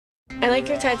I like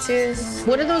your tattoos.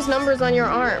 What are those numbers on your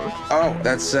arm? Oh,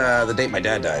 that's the date my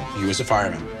dad died. He was a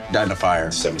fireman. Died in a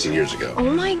fire 17 years ago.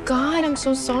 Oh my God, I'm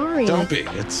so sorry. Don't be.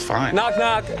 It's fine. Knock,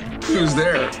 knock. Who's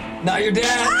there? Not your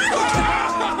dad.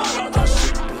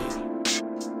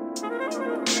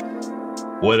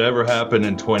 Whatever happened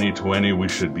in 2020, we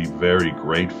should be very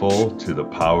grateful to the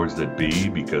powers that be,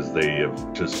 because they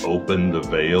have just opened the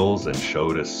veils and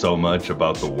showed us so much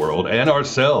about the world and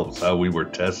ourselves, how we were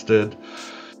tested.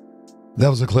 That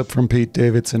was a clip from Pete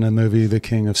Davidson in the movie The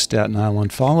King of Staten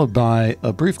Island, followed by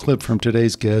a brief clip from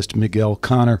today's guest, Miguel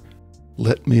Connor.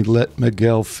 Let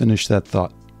Miguel finish that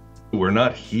thought. We're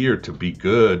not here to be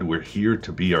good. We're here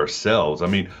to be ourselves. I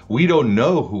mean, we don't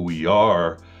know who we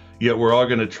are, yet we're all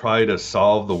going to try to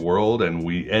solve the world, and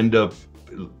we end up,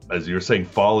 as you're saying,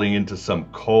 falling into some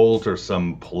cult or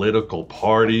some political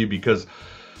party because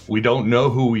we don't know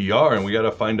who we are, and we got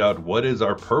to find out what is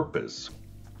our purpose.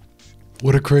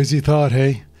 What a crazy thought,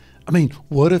 hey? I mean,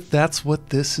 what if that's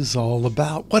what this is all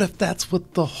about? What if that's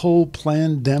what the whole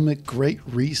pandemic Great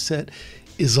Reset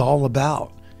is all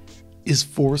about? Is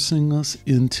forcing us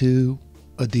into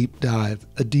a deep dive,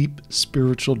 a deep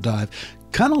spiritual dive,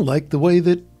 kind of like the way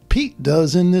that Pete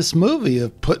does in this movie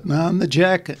of putting on the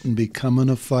jacket and becoming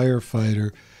a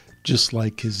firefighter, just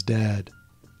like his dad.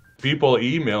 People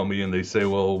email me and they say,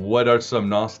 well, what are some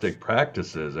Gnostic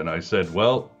practices? And I said,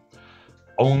 well,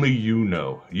 only you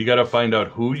know. You got to find out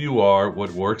who you are, what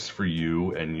works for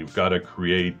you, and you've got to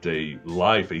create a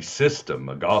life, a system,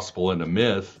 a gospel and a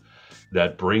myth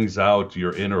that brings out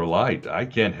your inner light. I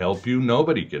can't help you.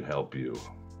 Nobody can help you.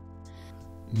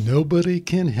 Nobody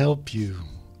can help you.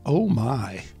 Oh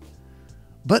my.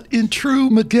 But in true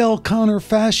Miguel Connor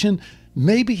fashion,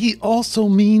 maybe he also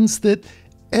means that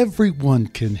everyone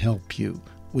can help you.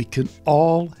 We can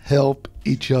all help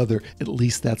each other. At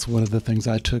least that's one of the things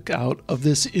I took out of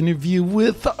this interview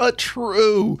with a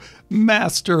true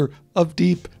master of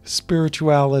deep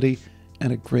spirituality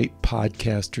and a great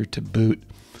podcaster to boot.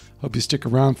 Hope you stick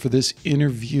around for this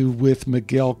interview with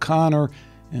Miguel Connor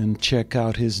and check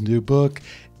out his new book.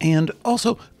 And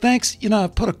also, thanks,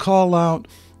 I've put a call out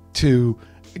to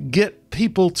get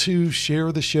people to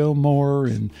share the show more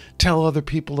and tell other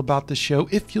people about the show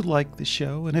if you like the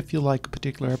show and if you like a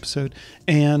particular episode.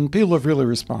 And people have really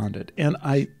responded, and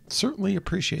I certainly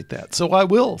appreciate that. So I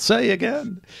will say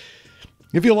again,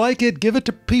 if you like it, give it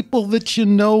to people that you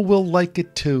know will like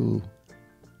it too.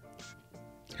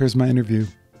 Here's my interview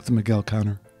with Miguel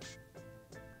Connor.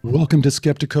 Welcome to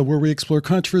Skeptiko, where we explore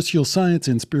controversial science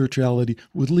and spirituality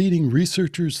with leading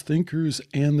researchers, thinkers,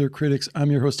 and their critics.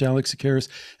 I'm your host, Alex Sakaris,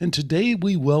 and today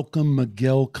we welcome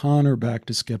Miguel Connor back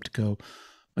to Skeptiko.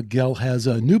 Miguel has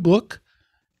a new book,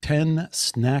 10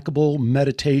 Snackable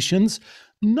Meditations,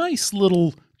 nice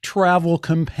little travel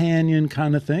companion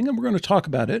kind of thing, and we're going to talk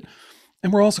about it.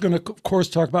 And we're also going to, of course,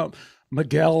 talk about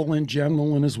Miguel in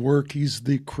general and his work. He's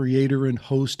the creator and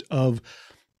host of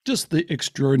just the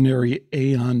extraordinary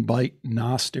Aeon Byte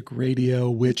Gnostic Radio,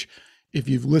 which, if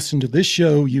you've listened to this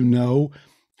show, you know,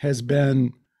 has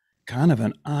been kind of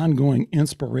an ongoing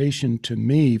inspiration to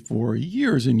me for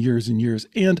years and years and years.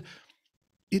 And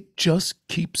it just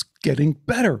keeps getting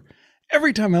better.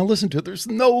 Every time I listen to it, there's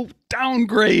no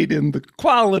downgrade in the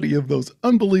quality of those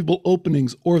unbelievable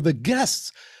openings or the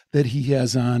guests that he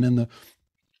has on. And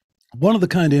one of the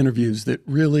kind of interviews that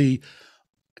really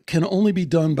can only be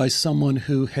done by someone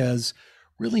who has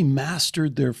really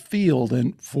mastered their field.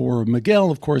 And for Miguel,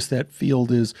 of course, that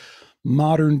field is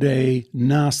modern day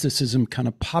Gnosticism, kind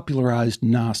of popularized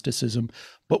Gnosticism,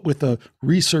 but with a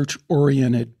research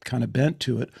oriented kind of bent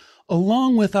to it,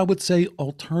 along with, I would say,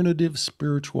 alternative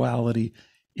spirituality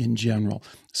in general.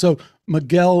 So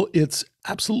Miguel, it's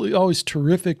absolutely always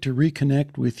terrific to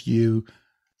reconnect with you.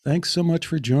 Thanks so much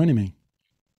for joining me.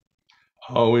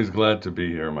 Always glad to be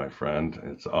here, my friend.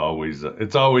 It's always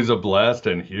a blast,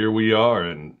 and here we are,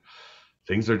 and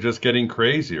things are just getting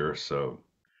crazier. So,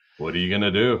 what are you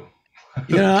gonna do?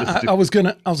 Yeah, I was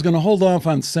gonna hold off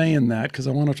on saying that because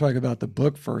I want to talk about the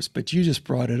book first, but you just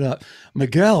brought it up,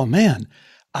 Miguel. Man,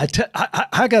 I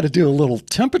got to do a little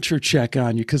temperature check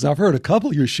on you because I've heard a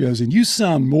couple of your shows, and you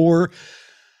sound more,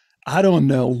 I don't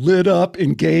know, lit up,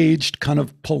 engaged, kind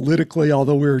of politically,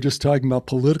 although we were just talking about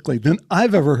politically, than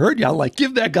I've ever heard you. Like,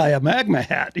 give that guy a magma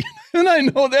hat. And I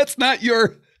know that's not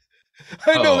your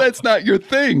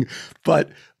thing, but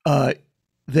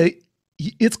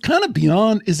it's kind of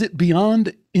beyond, is it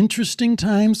beyond interesting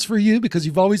times for you? Because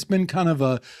you've always been kind of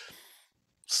a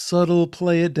subtle,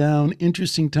 play it down,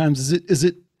 interesting times. Is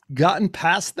it gotten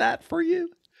past that for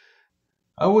you?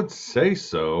 I would say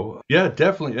so. Yeah,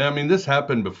 definitely. I mean, this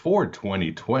happened before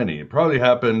 2020. It probably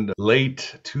happened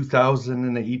late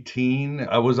 2018.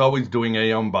 I was always doing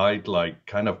Aeon Byte like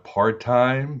kind of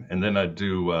part-time, and then I'd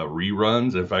do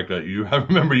reruns. In fact, I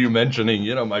remember you mentioning,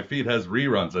 my feed has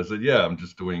reruns. I said, yeah, I'm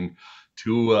just doing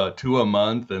two a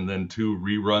month and then two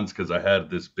reruns because I had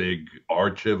this big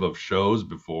archive of shows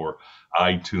before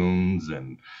iTunes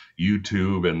and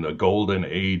YouTube and the golden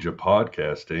age of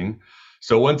podcasting.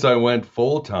 So once I went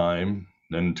full time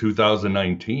in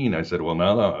 2019, I said, well,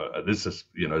 now this is,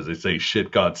 as they say,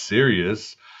 shit got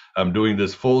serious. I'm doing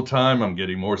this full time. I'm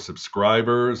getting more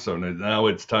subscribers. So now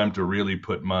it's time to really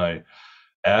put my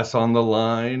ass on the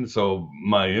line. So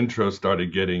my intro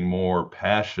started getting more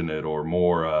passionate or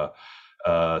more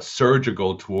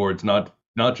surgical towards not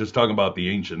just talking about the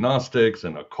ancient Gnostics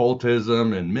and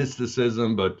occultism and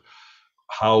mysticism, but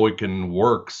how it can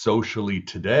work socially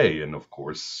today. And of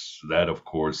course, that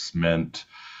meant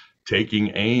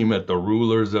taking aim at the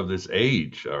rulers of this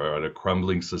age or at a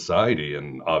crumbling society.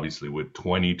 And obviously with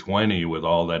 2020, with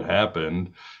all that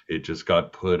happened, it just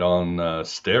got put on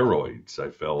steroids. I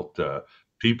felt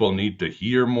people need to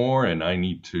hear more, and I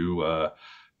need to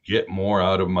get more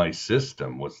out of my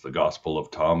system. What's the Gospel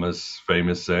of Thomas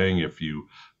famous saying? If you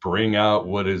bring out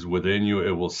what is within you,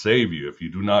 it will save you. If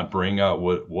you do not bring out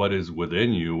what is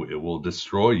within you, it will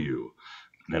destroy you.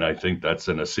 And I think that's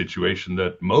in a situation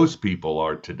that most people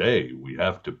are today. We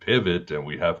have to pivot, and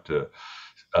we have to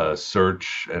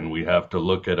search, and we have to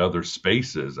look at other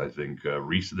spaces. I think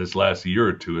this last year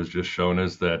or two has just shown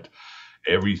us that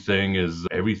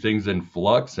everything's in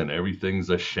flux and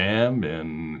everything's a sham.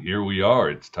 And here we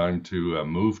are. It's time to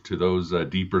move to those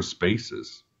deeper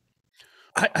spaces.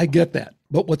 I get that.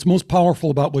 But what's most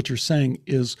powerful about what you're saying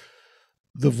is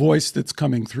the voice that's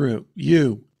coming through.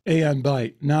 You, Aeon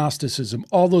Byte, Gnosticism,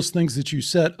 all those things that you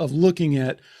said of looking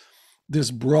at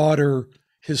this broader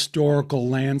historical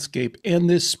landscape and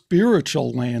this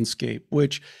spiritual landscape,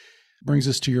 which brings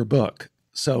us to your book.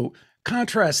 So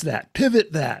contrast that,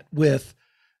 pivot that with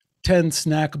 10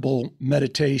 snackable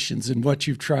meditations and what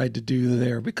you've tried to do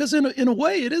there. Because in a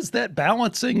way, it is that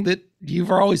balancing that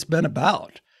you've always been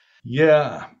about.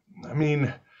 Yeah, I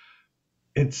mean,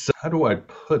 it's, how do I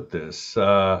put this?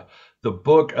 The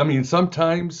book, I mean,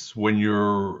 sometimes when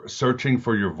you're searching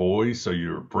for your voice or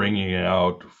you're bringing it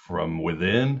out from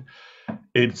within,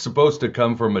 it's supposed to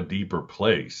come from a deeper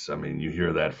place. I mean, you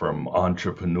hear that from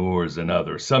entrepreneurs and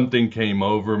others. Something came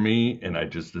over me and I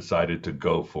just decided to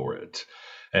go for it.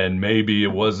 And maybe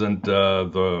it wasn't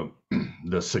the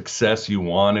success you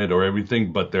wanted or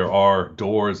everything, but there are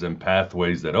doors and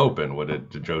pathways that open. What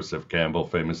did Joseph Campbell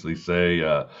famously say?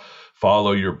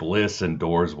 Follow your bliss and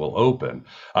doors will open.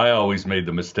 I always made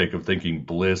the mistake of thinking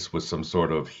bliss was some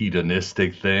sort of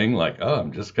hedonistic thing, like, oh,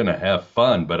 I'm just going to have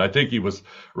fun. But I think he was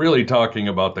really talking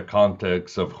about the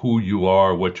context of who you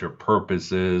are, what your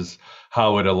purpose is,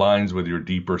 how it aligns with your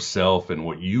deeper self, and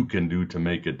what you can do to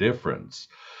make a difference.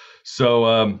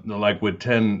 So like with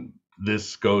 10,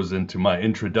 this goes into my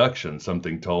introduction.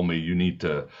 Something told me you need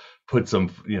to put some,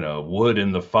 wood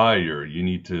in the fire. You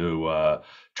need to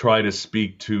try to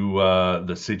speak to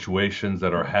the situations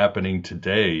that are happening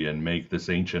today and make this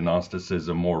ancient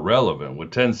Gnosticism more relevant. With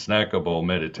 10 snackable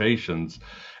meditations,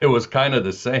 it was kind of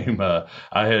the same.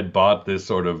 I had bought this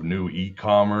sort of new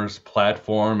e-commerce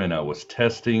platform and I was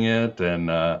testing it,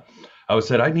 and I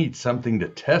said, I need something to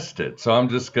test it. So I'm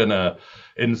just gonna,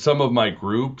 in some of my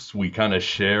groups, we kind of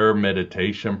share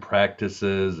meditation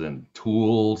practices and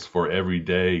tools for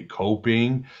everyday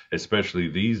coping, especially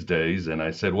these days. And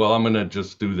I said, well, I'm gonna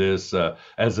just do this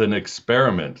as an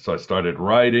experiment. So I started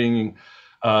writing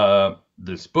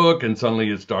this book, and suddenly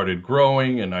it started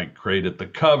growing, and I created the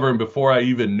cover. And before I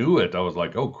even knew it, I was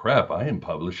like, oh crap, I am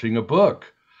publishing a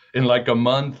book. In like a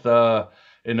month,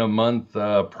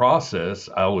 process,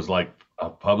 I was like, I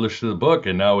published the book,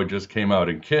 and now it just came out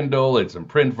in Kindle. It's in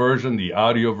print version. The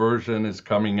audio version is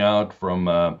coming out from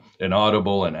an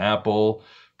Audible and Apple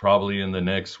probably in the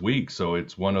next week. So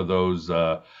it's one of those,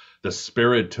 the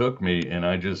spirit took me and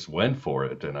I just went for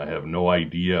it. And I have no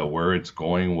idea where it's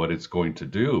going, what it's going to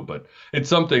do. But it's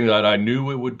something that I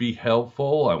knew it would be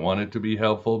helpful. I wanted to be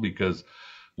helpful because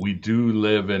we do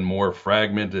live in more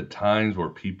fragmented times where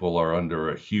people are under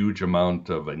a huge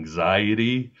amount of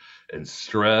anxiety and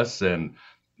stress, and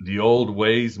the old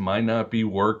ways might not be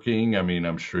working. I mean,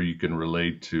 I'm sure you can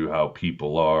relate to how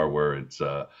people are, where it's,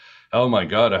 oh my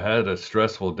God, I had a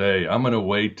stressful day. I'm going to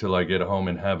wait till I get home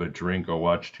and have a drink or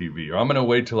watch TV. Or I'm going to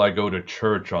wait till I go to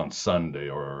church on Sunday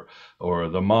or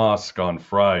the mosque on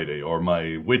Friday or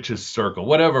my witch's circle,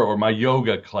 whatever, or my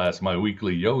yoga class, my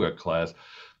weekly yoga class.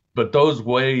 but those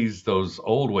ways, those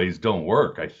old ways don't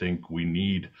work. I think we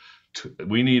need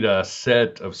a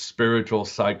set of spiritual,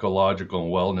 psychological,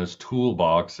 and wellness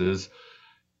toolboxes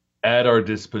at our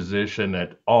disposition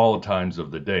at all times of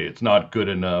the day. It's not good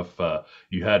enough.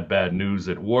 You had bad news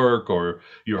at work, or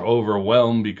you're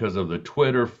overwhelmed because of the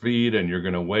Twitter feed and you're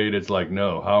going to wait. It's like,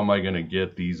 no, how am I going to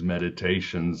get these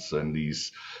meditations and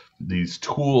these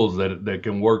tools that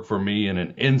can work for me in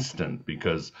an instant?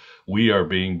 Because we are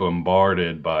being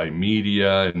bombarded by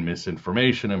media and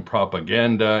misinformation and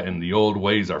propaganda, and the old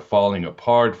ways are falling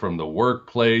apart, from the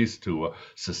workplace to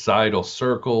societal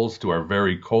circles to our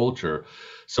very culture.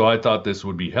 So I thought this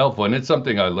would be helpful, and it's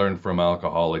something I learned from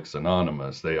Alcoholics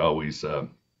Anonymous. They always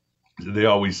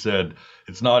said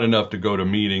it's not enough to go to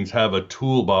meetings. Have a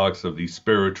toolbox of these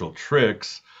spiritual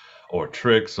tricks, or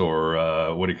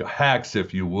what do you call hacks,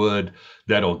 if you would,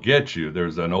 that'll get you.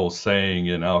 There's an old saying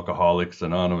in Alcoholics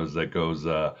Anonymous that goes,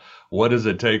 "What does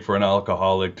it take for an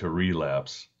alcoholic to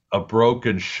relapse? A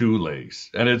broken shoelace."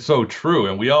 And it's so true.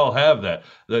 And we all have that.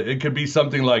 It could be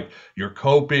something like you're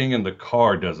coping and the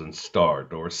car doesn't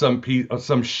start, or some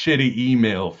shitty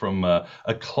email from a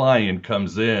client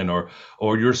comes in, or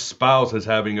your spouse is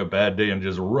having a bad day and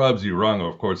just rubs you wrong.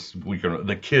 Of course,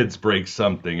 the kids break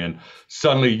something and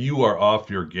suddenly you are off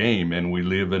your game. And we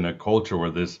live in a culture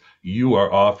where this "you are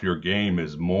off your game"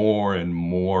 is more and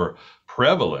more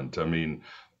prevalent. I mean,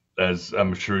 as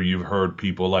I'm sure you've heard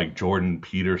people like Jordan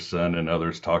Peterson and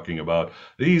others talking about,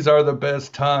 these are the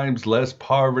best times, less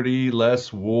poverty,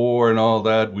 less war, and all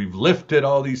that. We've lifted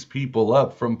all these people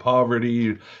up from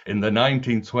poverty in the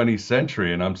 19th, 20th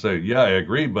century. And I'm saying, yeah, I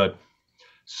agree, but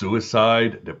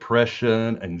suicide,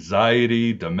 depression,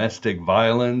 anxiety, domestic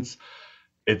violence,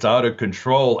 it's out of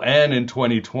control. And in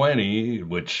 2020,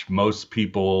 which most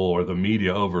people or the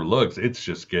media overlooks, it's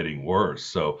just getting worse.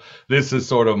 So this is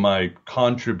sort of my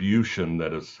contribution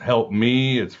that has helped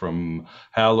me. It's from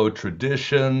hallowed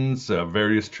traditions,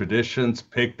 various traditions.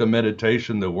 Pick the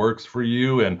meditation that works for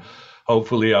you, and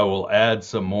hopefully I will add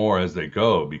some more as they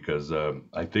go, because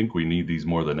I think we need these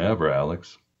more than ever,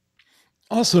 Alex.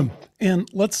 Awesome. And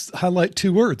let's highlight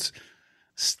two words: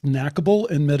 snackable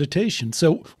and meditation.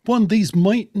 So one, these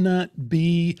might not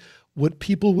be what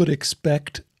people would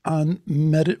expect on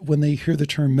when they hear the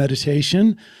term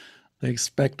meditation. They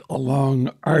expect a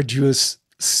long, arduous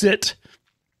sit,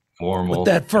 formal,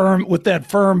 with that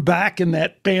firm back and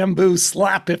that bamboo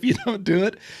slap if you don't do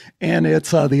it. And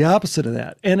it's the opposite of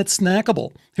that. And it's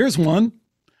snackable. Here's one: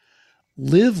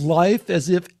 live life as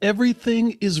if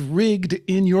everything is rigged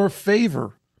in your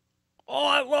favor. Oh,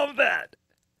 I love that.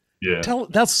 Yeah.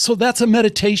 That's a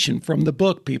meditation from the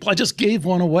book, people. I just gave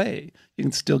one away. You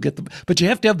can still get but you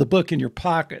have to have the book in your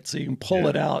pocket so you can pull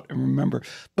it out and remember.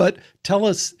 But tell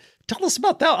us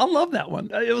about that. I love that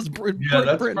one. It was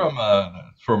that's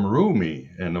from Rumi,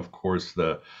 and of course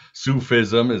the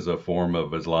Sufism is a form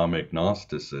of Islamic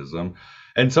Gnosticism.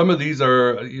 And some of these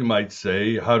are, you might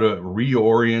say, how to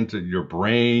reorient your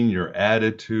brain, your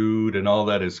attitude, and all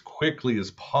that as quickly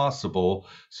as possible,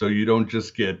 so you don't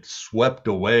just get swept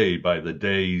away by the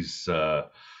day's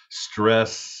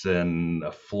stress and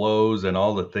flows and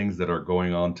all the things that are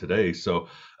going on today. So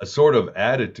a sort of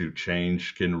attitude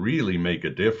change can really make a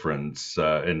difference.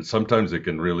 And sometimes it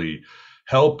can really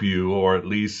help you, or at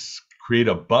least create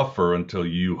a buffer until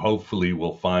you hopefully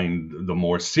will find the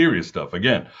more serious stuff.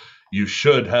 Again, you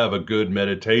should have a good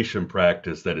meditation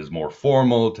practice that is more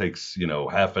formal, takes,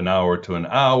 half an hour to an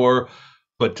hour.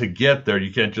 But to get there,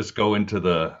 you can't just go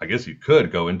into I guess you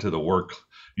could go into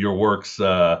your work's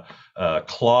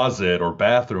closet or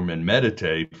bathroom and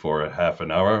meditate for a half an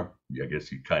hour. I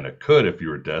guess you kind of could if you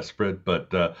were desperate.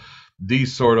 But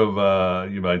these sort of,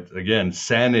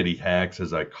 sanity hacks,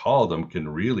 as I call them, can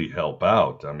really help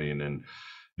out. I mean, and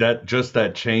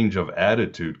that change of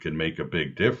attitude can make a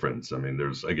big difference. I mean,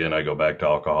 I go back to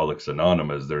Alcoholics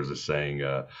Anonymous. There's a saying,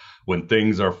 when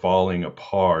things are falling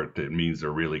apart, it means they're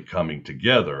really coming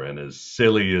together. And as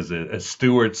silly as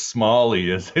Stuart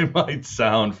Smalley as it might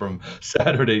sound from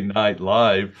Saturday Night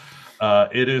Live,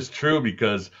 it is true,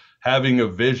 because having a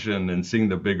vision and seeing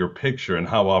the bigger picture and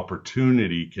how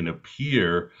opportunity can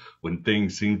appear when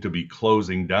things seem to be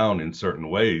closing down in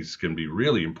certain ways can be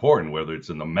really important, whether it's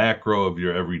in the macro of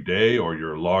your everyday or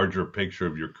your larger picture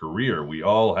of your career. We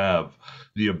all have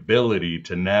the ability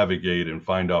to navigate and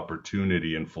find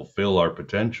opportunity and fulfill our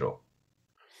potential.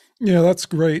 Yeah, that's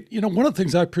great. One of the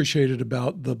things I appreciated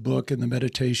about the book and the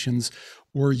meditations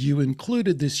were you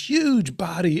included this huge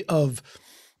body of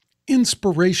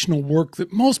inspirational work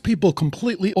that most people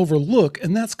completely overlook.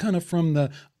 And that's kind of from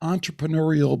the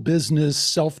entrepreneurial business,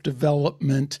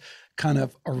 self-development kind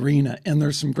of arena. And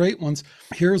there's some great ones.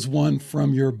 Here's one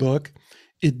from your book.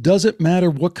 It doesn't matter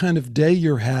what kind of day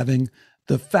you're having.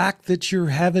 The fact that you're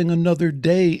having another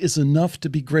day is enough to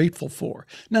be grateful for.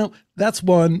 Now, that's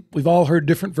one. We've all heard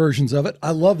different versions of it.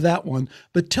 I love that one.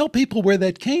 But tell people where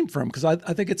that came from, because I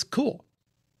think it's cool.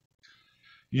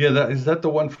 Yeah, is that the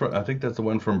one from, I think that's the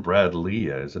one from Brad Lee,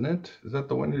 isn't it? Is that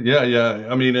the one? Yeah, yeah.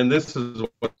 I mean, and this is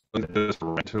what just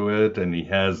right to it, and he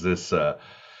has this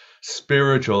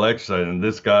spiritual exercise, and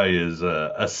this guy is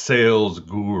a sales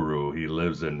guru. He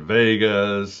lives in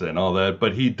Vegas and all that,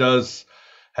 but he does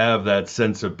have that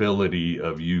sensibility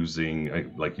of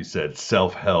using, like you said,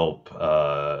 self-help,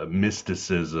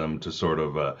 mysticism to sort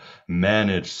of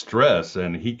manage stress.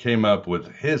 And he came up with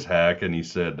his hack, and he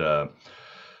said,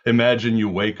 imagine you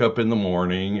wake up in the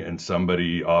morning and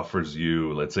somebody offers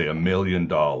you, let's say, $1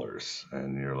 million.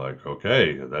 And you're like,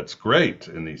 okay, that's great.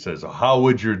 And he says, how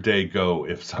would your day go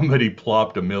if somebody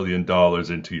plopped $1 million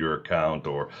into your account,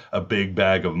 or a big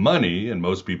bag of money? And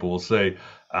most people will say,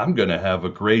 I'm going to have a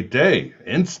great day,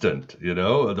 instant.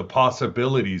 The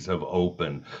possibilities have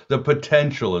opened. The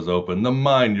potential is open. The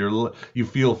mind, you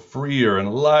feel freer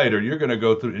and lighter. You're going to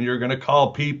go through and you're going to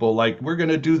call people like, we're going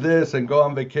to do this and go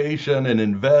on vacation and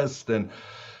invest. And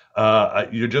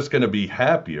you're just going to be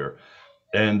happier.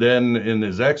 And then in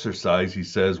his exercise, he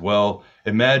says, well,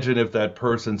 imagine if that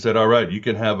person said, all right, you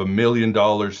can have $1 million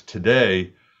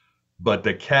today, but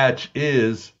the catch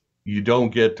is you don't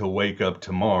get to wake up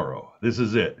tomorrow. This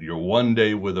is it. You're one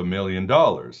day with $1 million.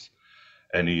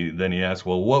 And then he asked,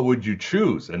 well, what would you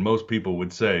choose? And most people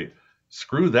would say,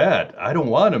 screw that. I don't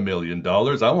want $1 million.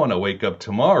 I want to wake up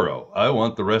tomorrow. I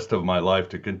want the rest of my life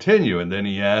to continue. And then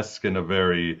he asks in a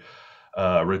very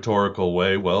rhetorical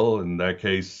way, well, in that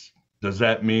case, does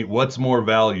that mean what's more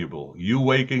valuable? You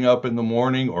waking up in the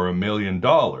morning or $1 million?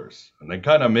 And that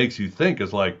kind of makes you think.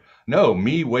 It's like, no,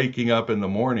 me waking up in the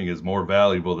morning is more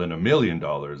valuable than $1 million,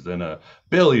 than $1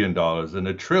 billion, than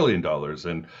 $1 trillion.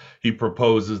 And he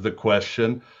proposes the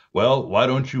question, well, why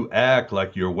don't you act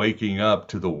like you're waking up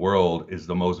to the world is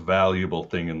the most valuable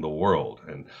thing in the world?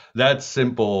 And that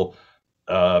simple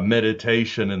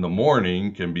meditation in the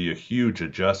morning can be a huge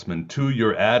adjustment to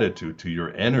your attitude, to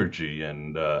your energy,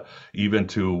 and even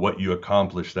to what you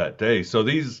accomplish that day. So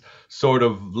these sort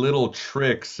of little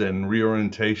tricks and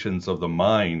reorientations of the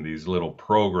mind, these little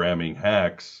programming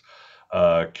hacks,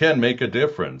 can make a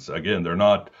difference. Again, they're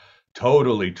not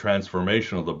totally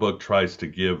transformational. The book tries to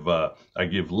give, I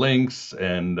give links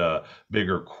and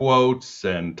bigger quotes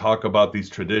and talk about these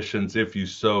traditions if you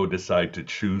so decide to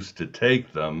choose to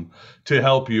take them to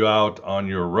help you out on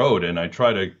your road. And I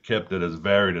try to keep it as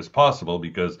varied as possible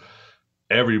because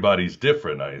everybody's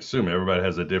different. I assume everybody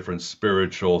has a different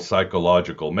spiritual,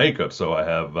 psychological makeup. So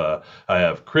I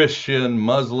have Christian,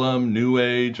 Muslim, New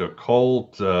Age,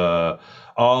 occult,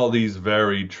 all these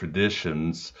varied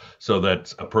traditions so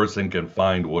that a person can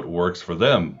find what works for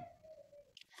them.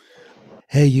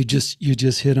 Hey, you just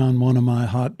hit on one of my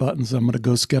hot buttons. I'm going to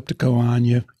go Skeptiko on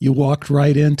you. You walked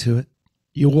right into it.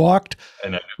 You walked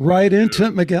right into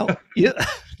it, Miguel. Yeah,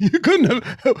 you couldn't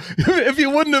have if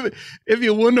you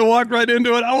wouldn't have walked right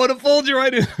into it. I would have fooled you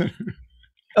right in.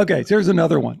 Okay, so here's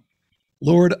another one.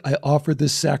 Lord, I offer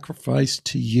this sacrifice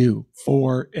to you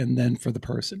for, and then for the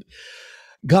person.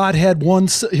 God had one.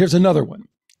 Here's another one.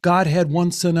 God had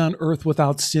one son on earth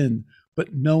without sin,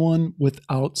 but no one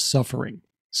without suffering.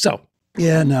 So,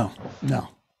 yeah, no.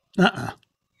 I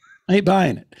ain't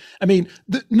buying it. I mean,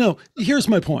 no, here's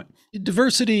my point.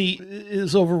 Diversity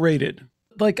is overrated.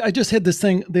 Like, I just had this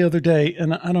thing the other day,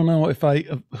 and I don't know if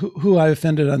who I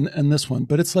offended on this one,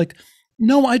 but it's like,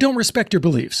 no, I don't respect your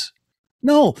beliefs.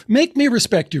 No, make me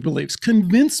respect your beliefs.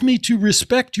 Convince me to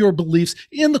respect your beliefs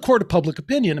in the court of public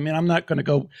opinion. I mean, I'm not going to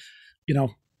go,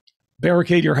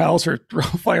 barricade your house or throw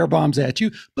firebombs at you.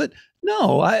 But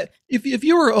no, if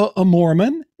you're a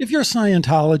Mormon, if you're a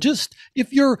Scientologist,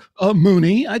 if you're a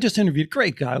Mooney, I just interviewed a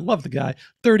great guy. I love the guy.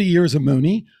 30 years of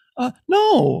Mooney.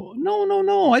 No,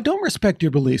 I don't respect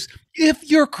your beliefs. If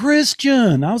you're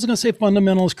Christian, I was going to say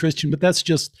fundamentalist Christian, but that's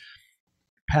just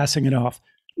passing it off.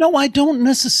 No, I don't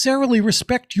necessarily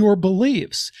respect your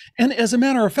beliefs. And as a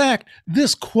matter of fact,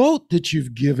 this quote that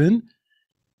you've given,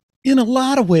 in a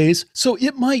lot of ways, so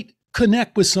it might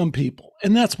connect with some people.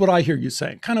 And that's what I hear you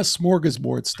saying, kind of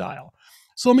smorgasbord style.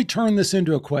 So let me turn this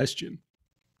into a question.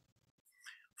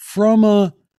 From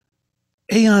a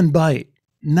Aeon Bite,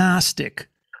 Gnostic,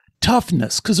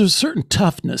 toughness, because there's a certain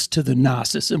toughness to the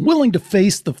Gnostics and willing to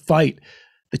face the fight,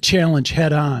 the challenge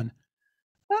head on.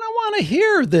 I don't want to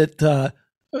hear that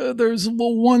there's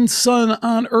one son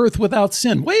on earth without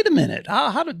sin. Wait a minute.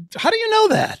 How do you know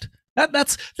that?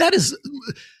 That is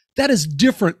that is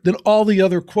different than all the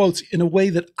other quotes in a way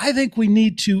that I think we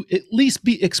need to at least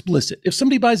be explicit. If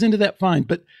somebody buys into that, fine.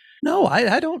 But no,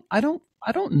 I don't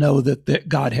know that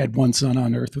God had one son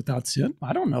on earth without sin.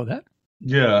 I don't know that.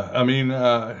 Yeah, I mean,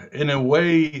 in a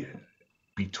way,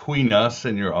 between us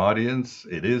and your audience,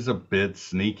 it is a bit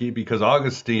sneaky because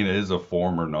Augustine is a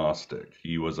former Gnostic.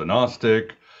 He was a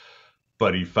Gnostic,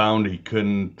 but he found he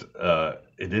couldn't,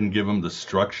 it didn't give him the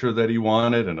structure that he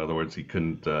wanted. In other words, it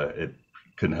couldn't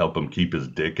help him keep his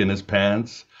dick in his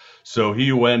pants. So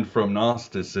he went from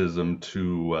Gnosticism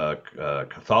to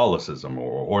Catholicism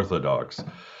or Orthodox.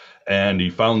 And he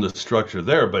found the structure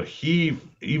there, but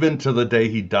even to the day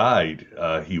he died,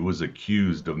 he was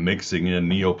accused of mixing in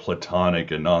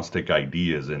Neoplatonic and Gnostic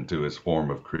ideas into his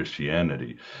form of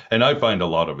Christianity. And I find a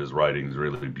lot of his writings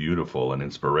really beautiful and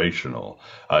inspirational.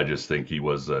 I just think he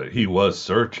was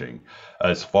searching.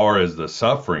 As far as the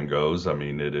suffering goes, I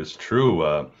mean, it is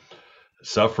true.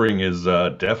 Suffering is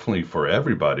definitely for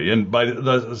everybody. And by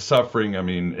the suffering, I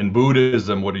mean, in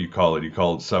Buddhism, what do you call it? You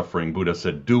call it suffering. Buddha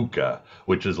said dukkha,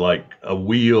 which is like a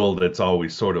wheel that's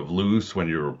always sort of loose when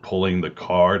you're pulling the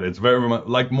cart. It's very much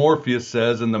like Morpheus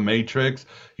says in The Matrix,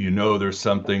 you know there's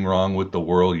something wrong with the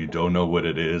world. You don't know what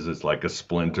it is. It's like a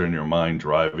splinter in your mind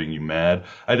driving you mad.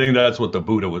 I think that's what the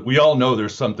Buddha was. We all know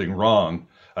there's something wrong.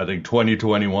 I think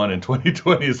 2021 and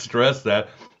 2020 has stressed that.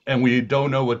 And we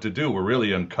don't know what to do. We're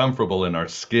really uncomfortable in our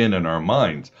skin and our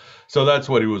minds. So that's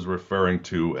what he was referring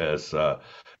to as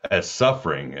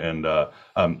suffering. And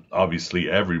obviously,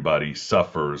 everybody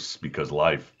suffers because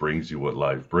life brings you what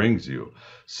life brings you.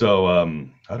 So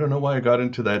I don't know why I got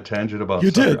into that tangent about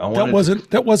you suffering. Did.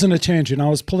 That wasn't a tangent. I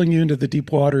was pulling you into the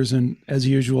deep waters, and as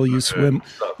usual, you swim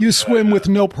with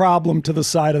no problem to the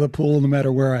side of the pool, no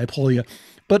matter where I pull you.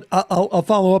 But I'll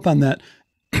follow up on that.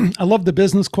 I love the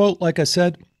business quote. Like I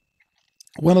said.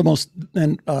 One of the most,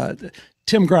 and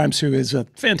Tim Grimes, who is a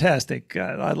fantastic,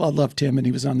 I love Tim, and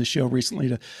he was on the show recently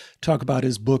to talk about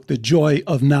his book, The Joy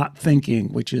of Not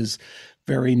Thinking, which is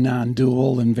very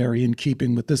non-dual and very in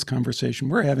keeping with this conversation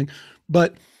we're having.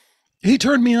 But he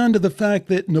turned me on to the fact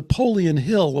that Napoleon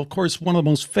Hill, of course, one of the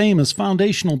most famous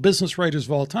foundational business writers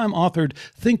of all time, authored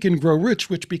Think and Grow Rich,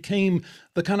 which became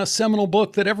the kind of seminal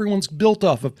book that everyone's built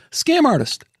off of. Scam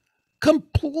artist,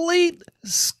 complete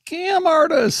scam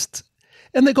artist.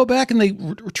 And they go back and they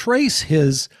trace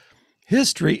his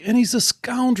history, and he's a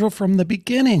scoundrel from the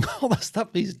beginning. All the stuff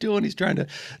he's doing, he's trying to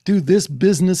do this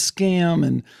business scam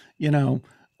and,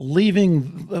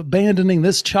 abandoning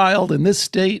this child in this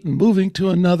state and moving to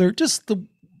another.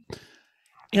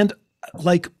 And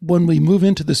like when we move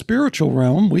into the spiritual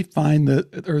realm, we find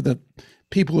the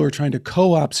people who are trying to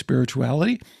co-opt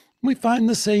spirituality, we find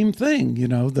the same thing.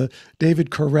 The David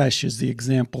Koresh is the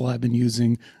example I've been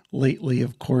using lately.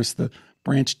 Of course, the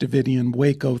Branch Davidian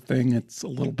Waco thing, it's a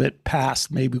little bit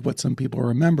past maybe what some people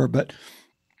remember, but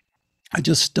I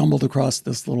just stumbled across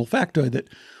this little factoid that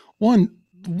one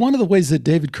of the ways that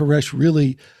David Koresh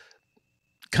really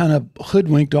kind of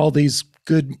hoodwinked all these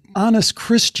good, honest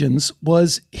Christians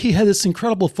was he had this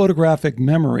incredible photographic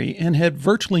memory and had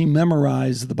virtually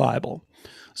memorized the Bible.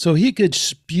 So he could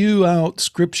spew out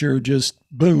scripture just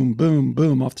boom, boom,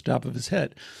 boom off the top of his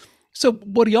head. So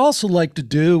what he also liked to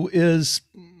do is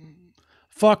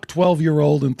fuck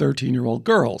 12-year-old and 13-year-old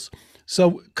girls.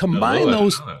 So combine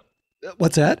those.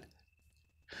 What's that?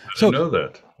 I know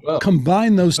that. Wow.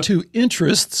 Combine those two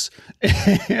interests,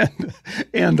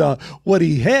 and what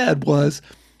he had was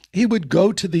he would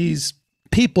go to these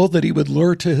people that he would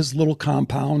lure to his little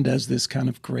compound as this kind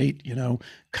of great,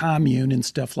 commune and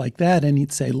stuff like that. And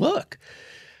he'd say, look,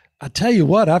 I tell you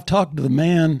what, I've talked to the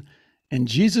man, and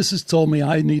Jesus has told me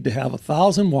I need to have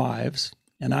 1,000 wives,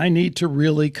 and I need to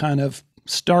really kind of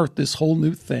start this whole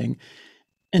new thing.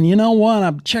 And you know what?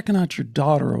 I'm checking out your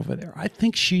daughter over there. I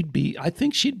think she'd be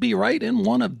right in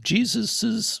one of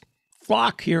Jesus's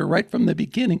flock here right from the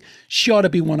beginning. She ought to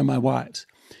be one of my wives.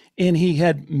 And he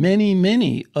had many,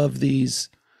 many of these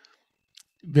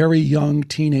very young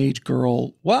teenage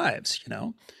girl wives,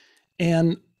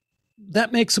 and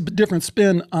that makes a different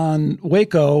spin on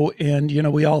Waco. And,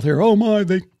 we all hear, oh my,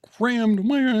 they crammed.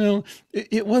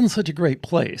 It wasn't such a great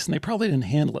place, and they probably didn't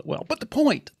handle it well. But the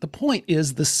point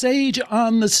is the sage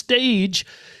on the stage,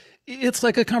 it's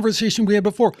like a conversation we had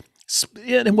before.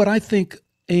 And what I think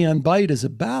A.N. Bite is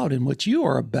about, and what you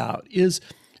are about, is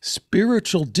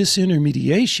spiritual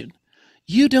disintermediation.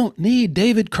 You don't need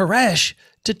David Koresh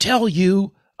to tell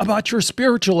you about your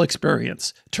spiritual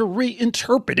experience, to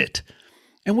reinterpret it.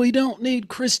 And we don't need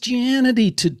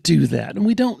Christianity to do that. And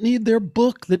we don't need their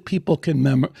book that people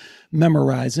can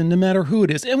memorize, and no matter who it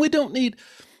is. And we don't need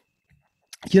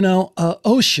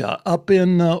OSHA up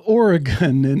in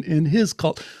Oregon in his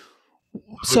cult.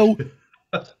 So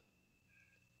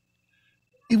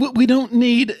we don't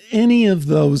need any of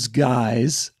those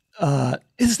guys.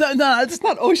 It's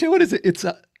not OSHA. What is it? It's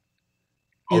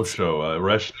Osho,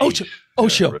 Resh.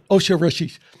 OSHA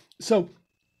Rashish. So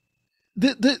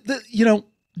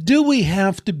do we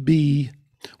have to be,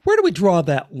 where do we draw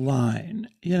that line?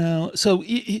 So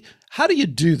how do you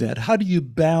do that? How do you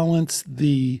balance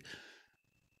the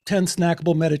 10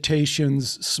 snackable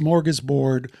meditations,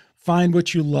 smorgasbord, find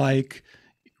what you like,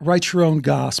 write your own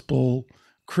gospel,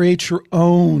 create your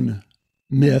own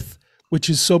myth, which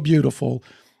is so beautiful,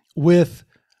 with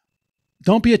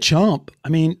don't be a chump. I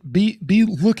mean, be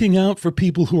looking out for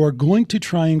people who are going to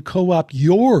try and co-opt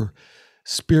your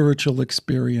spiritual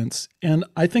experience. And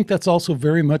I think that's also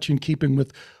very much in keeping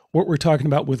with what we're talking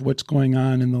about with what's going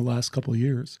on in the last couple of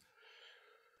years.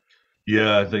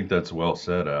 Yeah, I think that's well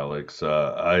said, Alex.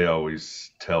 I always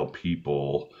tell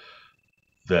people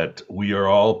that we are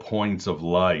all points of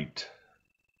light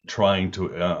trying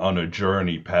to, on a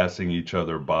journey, passing each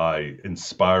other by,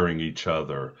 inspiring each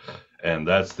other. And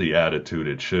that's the attitude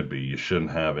it should be. You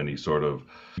shouldn't have any sort of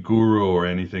guru or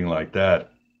anything like that.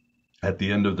 At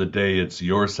the end of the day, it's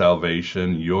your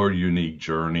salvation, your unique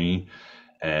journey,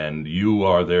 and you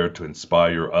are there to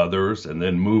inspire others and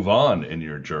then move on in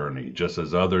your journey, just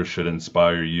as others should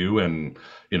inspire you and,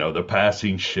 the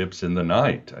passing ships in the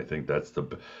night. I think that's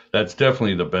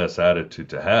definitely the best attitude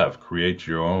to have. Create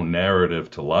your own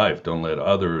narrative to life. Don't let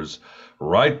others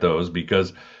write those,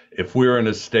 because if we're in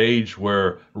a stage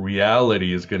where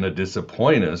reality is going to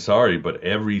disappoint us, sorry, but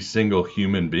every single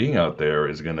human being out there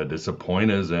is going to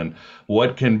disappoint us. And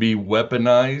what can be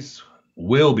weaponized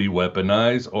will be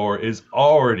weaponized or is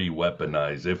already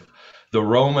weaponized. If the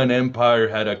Roman Empire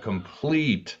had a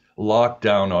complete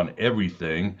lockdown on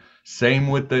everything, same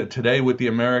with today with the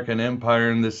American Empire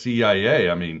and the CIA.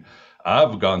 I mean,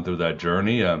 I've gone through that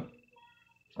journey.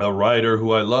 A writer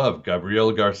who I love,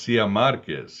 Gabriel Garcia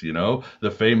Marquez,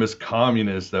 the famous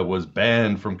communist that was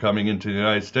banned from coming into the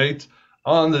United States,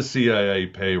 on the CIA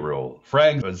payroll.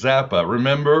 Frank Zappa,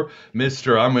 remember?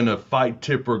 Mr. I'm going to fight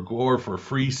Tipper Gore for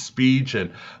free speech.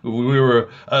 And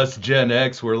us Gen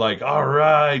X were like, all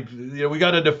right, we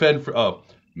got to defend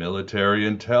military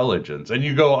intelligence. And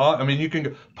you go on,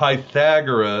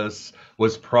 Pythagoras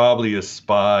was probably a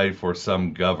spy for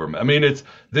some government. I mean,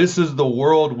 this is the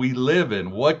world we live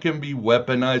in. What can be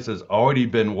weaponized has already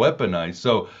been weaponized.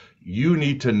 So you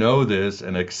need to know this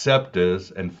and accept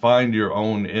this and find your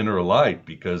own inner light,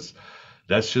 because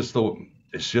it's just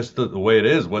the way it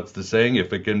is. What's the saying?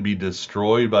 If it can be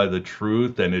destroyed by the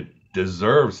truth, then it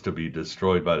deserves to be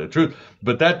destroyed by the truth.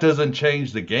 But that doesn't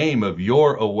change the game of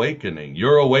your awakening.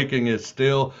 Your awakening is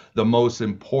still the most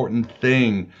important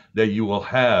thing that you will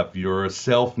have, your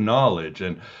self-knowledge.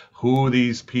 And who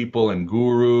these people and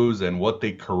gurus and what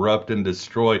they corrupt and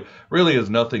destroy really has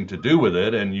nothing to do with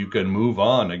it. And you can move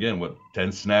on, again, with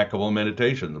 10 snackable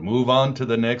meditations. Move on to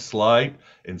the next slide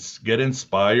and get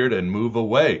inspired and move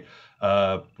away.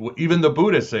 Even the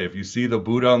Buddhists say, if you see the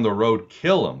Buddha on the road,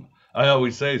 kill him. I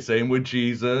always say, same with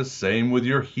Jesus, same with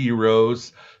your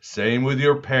heroes, same with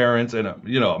your parents, and,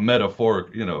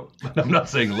 metaphoric, I'm not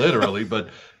saying literally, but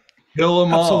kill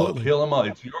them all, kill them all.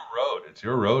 It's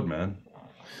your road, man.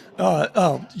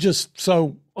 Just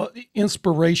so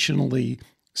inspirationally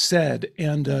said.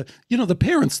 And, the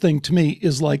parents thing to me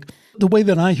is like, the way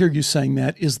that I hear you saying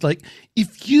that is like,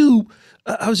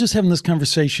 I was just having this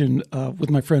conversation with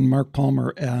my friend Mark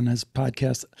Palmer on his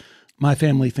podcast, My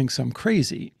Family Thinks I'm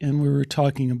Crazy. And we were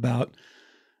talking about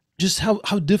just how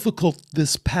difficult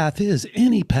this path is,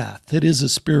 any path that is a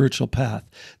spiritual path,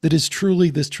 that is truly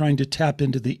this trying to tap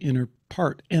into the inner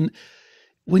part. And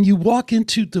when you walk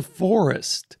into the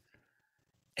forest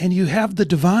and you have the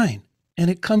divine and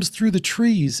it comes through the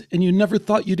trees and you never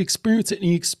thought you'd experience it, and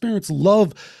you experience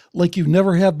love like you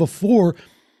never have before,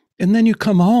 and then you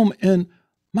come home and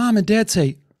mom and dad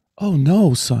say, "Oh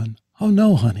no, son. Oh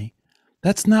no, honey.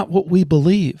 That's not what we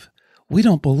believe. We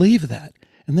don't believe that."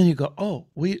 And then you go, "Oh,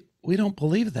 we don't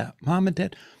believe that. Mom and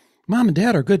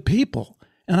dad are good people.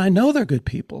 And I know they're good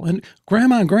people. And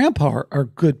grandma and grandpa are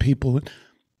good people. And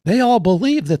they all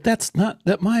believe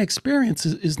that my experience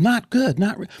is not good.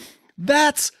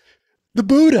 That's the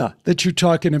Buddha that you're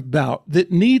talking about,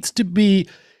 that needs to be,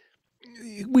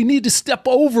 we need to step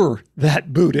over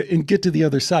that Buddha and get to the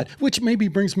other side," which maybe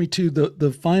brings me to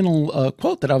the final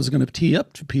quote that I was going to tee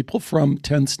up to people from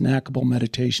 10 Snackable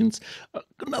Meditations.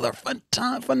 Another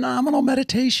phenomenal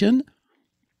meditation.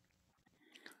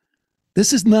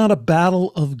 This is not a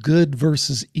battle of good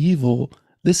versus evil.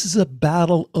 This is a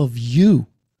battle of you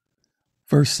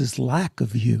versus lack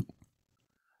of you.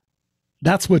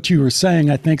 That's what you were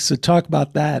saying, I think. So talk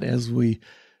about that as we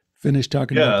finish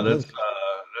talking about the book.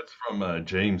 That's from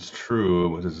James True.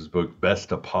 What is his book?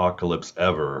 Best Apocalypse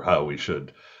Ever. How we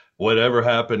should, whatever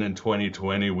happened in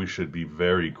 2020, we should be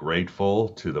very grateful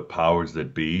to the powers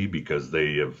that be, because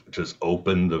they have just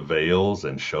opened the veils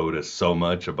and showed us so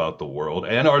much about the world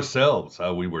and ourselves,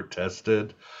 how we were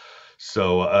tested.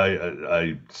 So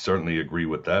I certainly agree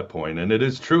with that point. And it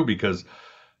is true, because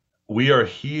we are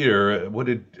here.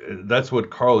 That's what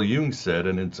Carl Jung said,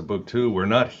 and it's a book too. We're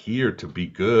not here to be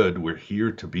good. We're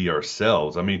here to be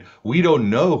ourselves. I mean, we don't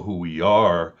know who we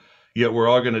are, yet we're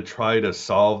all going to try to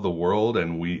solve the world,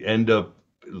 and we end up,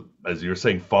 as you're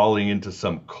saying, falling into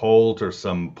some cult or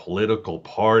some political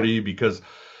party because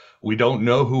we don't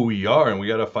know who we are, and we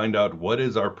got to find out what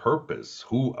is our purpose.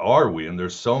 Who are we? And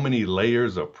there's so many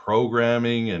layers of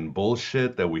programming and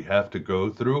bullshit that we have to go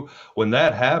through. When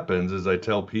that happens, as I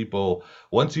tell people,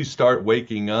 once you start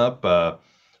waking up,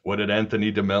 what did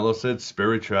Anthony DeMello said?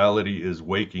 Spirituality is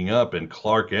waking up. And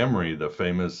Clark Emery, the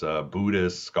famous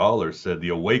Buddhist scholar, said the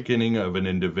awakening of an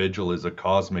individual is a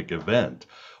cosmic event.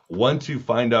 Once you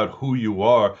find out who you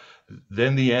are,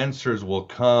 then the answers will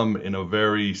come in a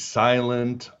very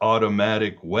silent,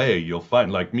 automatic way. You'll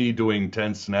find, like me doing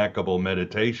 10 snackable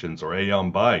meditations or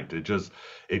Aeon Bite,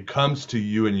 it comes to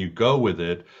you and you go with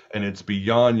it, and it's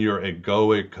beyond your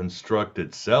egoic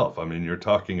constructed self. I mean, you're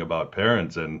talking about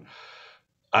parents, and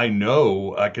I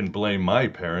know I can blame my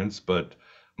parents, but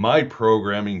my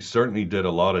programming certainly did a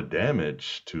lot of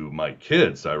damage to my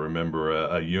kids. I remember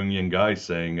a Jungian guy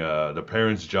saying, the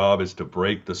parents' job is to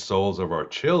break the souls of our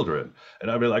children. And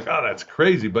I'd be like, oh, that's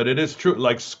crazy. But it is true.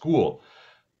 Like school.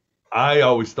 I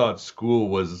always thought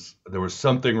school there was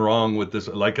something wrong with this,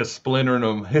 like a splinter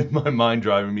in my mind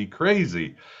driving me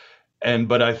crazy.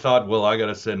 But I thought, well, I got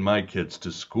to send my kids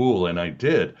to school. And I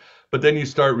did. But then you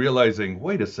start realizing,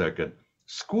 wait a second.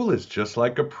 School is just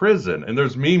like a prison, and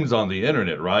there's memes on the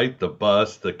internet, right? The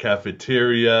bus, the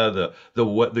cafeteria,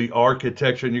 the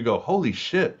architecture, and you go, holy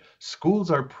shit, schools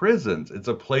are prisons. It's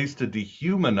a place to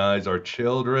dehumanize our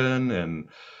children and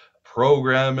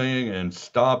programming and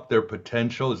stop their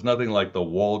potential. It's nothing like the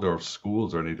Waldorf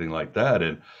schools or anything like that.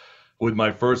 And with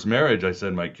my first marriage, I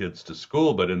sent my kids to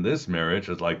school, but in this marriage,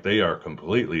 it's like they are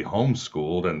completely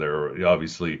homeschooled, and they're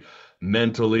obviously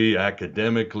mentally,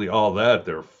 academically, all that,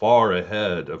 they're far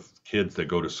ahead of kids that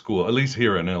go to school, at least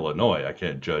here in Illinois. I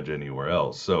can't judge anywhere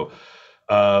else. So,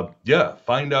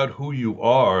 find out who you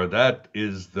are. That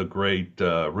is the great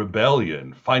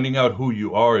rebellion. Finding out who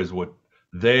you are is what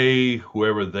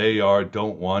whoever they are,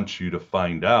 don't want you to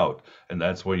find out. And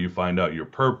that's where you find out your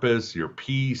purpose, your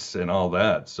peace, and all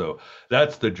that. So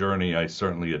that's the journey I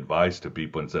certainly advise to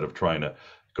people, instead of trying to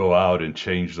go out and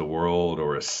change the world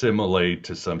or assimilate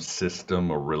to some system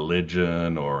or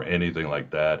religion or anything like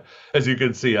that. As you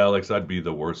can see, Alex, I'd be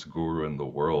the worst guru in the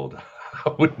world.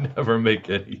 I would never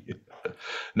make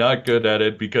not good at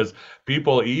it, because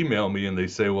people email me and they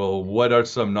say, well, what are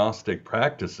some Gnostic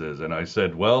practices? And I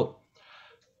said, well,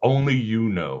 only you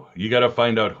know. You got to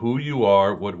find out who you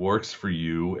are, what works for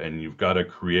you, and you've got to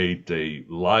create a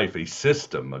life, a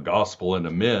system, a gospel and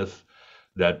a myth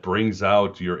that brings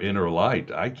out your inner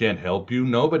light. I can't help you.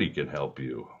 Nobody can help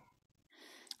you.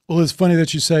 Well, it's funny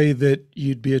that you say that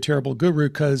you'd be a terrible guru,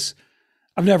 because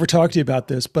I've never talked to you about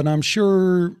this, but I'm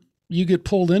sure you get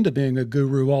pulled into being a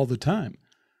guru all the time.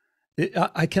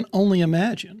 I can only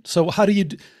imagine. So how do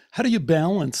you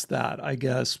balance that, I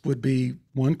guess, would be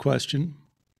one question.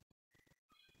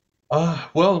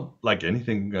 Well, like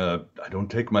anything, I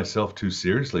don't take myself too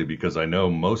seriously, because I know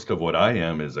most of what I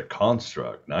am is a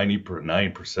construct.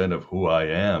 99% of who I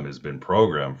am has been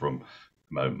programmed, from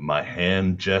my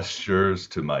hand gestures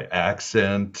to my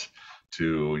accent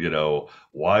to,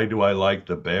 why do I like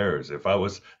the Bears? If I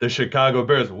was the Chicago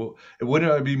Bears,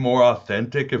 wouldn't I be more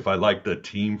authentic if I liked the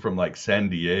team from like San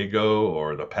Diego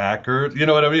or the Packers? You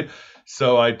know what I mean?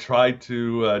 So I try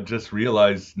to just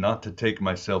realize not to take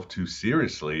myself too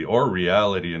seriously, or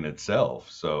reality in itself.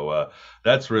 So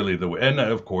that's really the way. And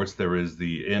of course, there's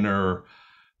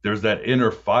that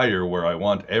inner fire where I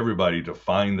want everybody to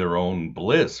find their own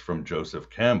bliss, from Joseph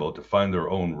Campbell, to find their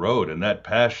own road. And that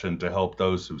passion to help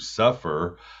those who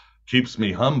suffer keeps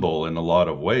me humble in a lot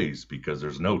of ways, because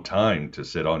there's no time to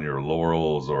sit on your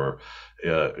laurels or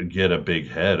get a big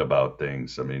head about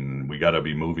things. I mean, we got to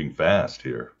be moving fast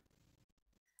here.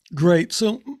 Great.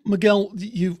 So, Miguel,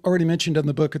 you've already mentioned in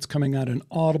the book it's coming out in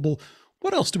Audible.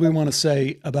 What else do we want to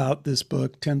say about this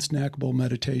book, 10 Snackable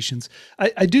Meditations?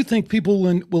 I do think people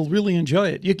will really enjoy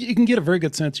it. You can get a very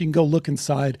good sense. You can go look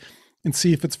inside and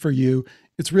see if it's for you.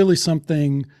 It's really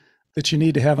something that you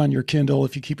need to have on your Kindle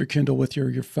if you keep your Kindle with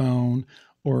your phone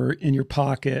or in your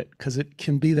pocket, because it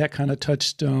can be that kind of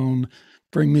touchstone,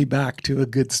 bring me back to a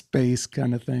good space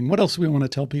kind of thing. What else do we want to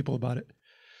tell people about it?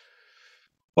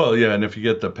 Well, yeah, and if you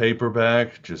get the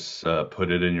paperback, just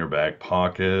put it in your back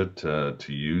pocket to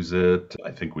use it.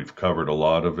 I think we've covered a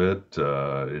lot of it.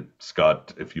 It's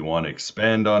got, if you want to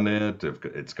expand on it, if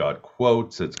it's got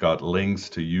quotes, it's got links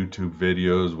to YouTube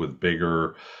videos with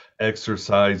bigger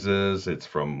exercises. It's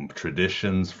from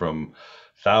traditions from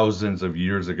thousands of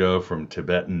years ago, from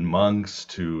Tibetan monks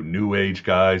to New Age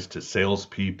guys to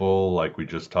salespeople, like we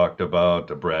just talked about,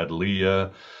 to Brad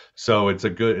Leah. So it's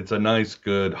a nice,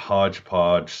 good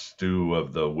hodgepodge stew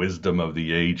of the wisdom of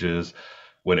the ages.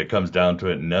 When it comes down to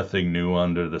it, nothing new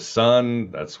under the sun.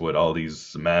 That's what all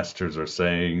these masters are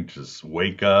saying. Just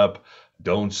wake up.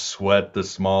 Don't sweat the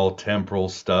small temporal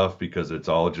stuff, because it's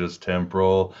all just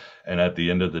temporal. And at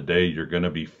the end of the day, you're going to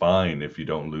be fine if you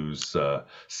don't lose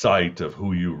sight of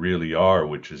who you really are,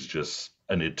 which is just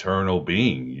an eternal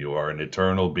being. You are an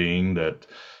eternal being that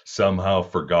somehow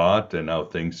forgot and now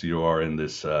thinks you are in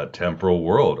this temporal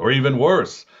world, or even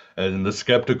worse, in the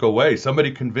skeptical way.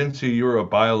 Somebody convinced you you're a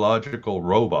biological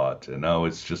robot, and now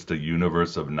it's just a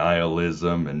universe of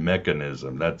nihilism and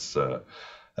mechanism.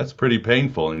 That's pretty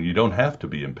painful, and you don't have to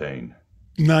be in pain.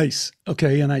 Nice.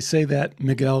 Okay, and I say that,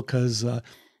 Miguel, because I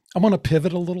want to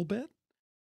pivot a little bit.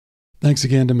 Thanks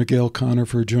again to Miguel Connor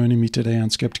for joining me today on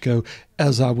Skeptiko.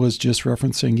 As I was just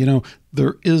referencing,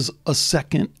 there is a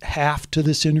second half to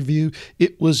this interview.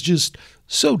 It was just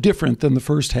so different than the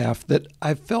first half that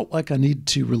I felt like I needed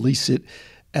to release it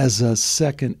as a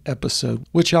second episode,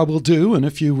 which I will do in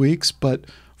a few weeks. But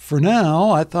for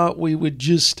now, I thought we would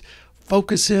just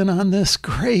focus in on this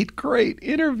great, great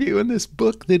interview and this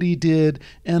book that he did.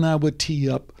 And I would tee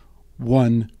up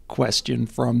one question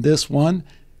from this one.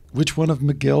 Which one of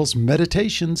Miguel's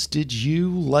meditations did you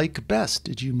like best?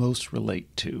 Did you most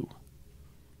relate to?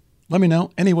 Let me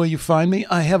know any way you find me.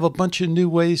 I have a bunch of new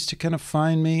ways to kind of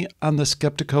find me on the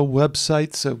Skeptiko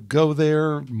website, so go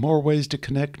there. More ways to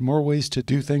connect, more ways to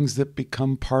do things that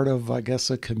become part of, I guess,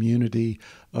 a community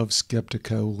of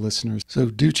Skeptiko listeners. So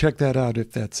do check that out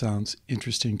if that sounds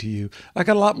interesting to you. I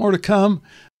got a lot more to come.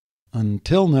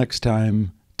 Until next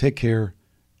time, take care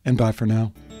and bye for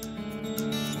now.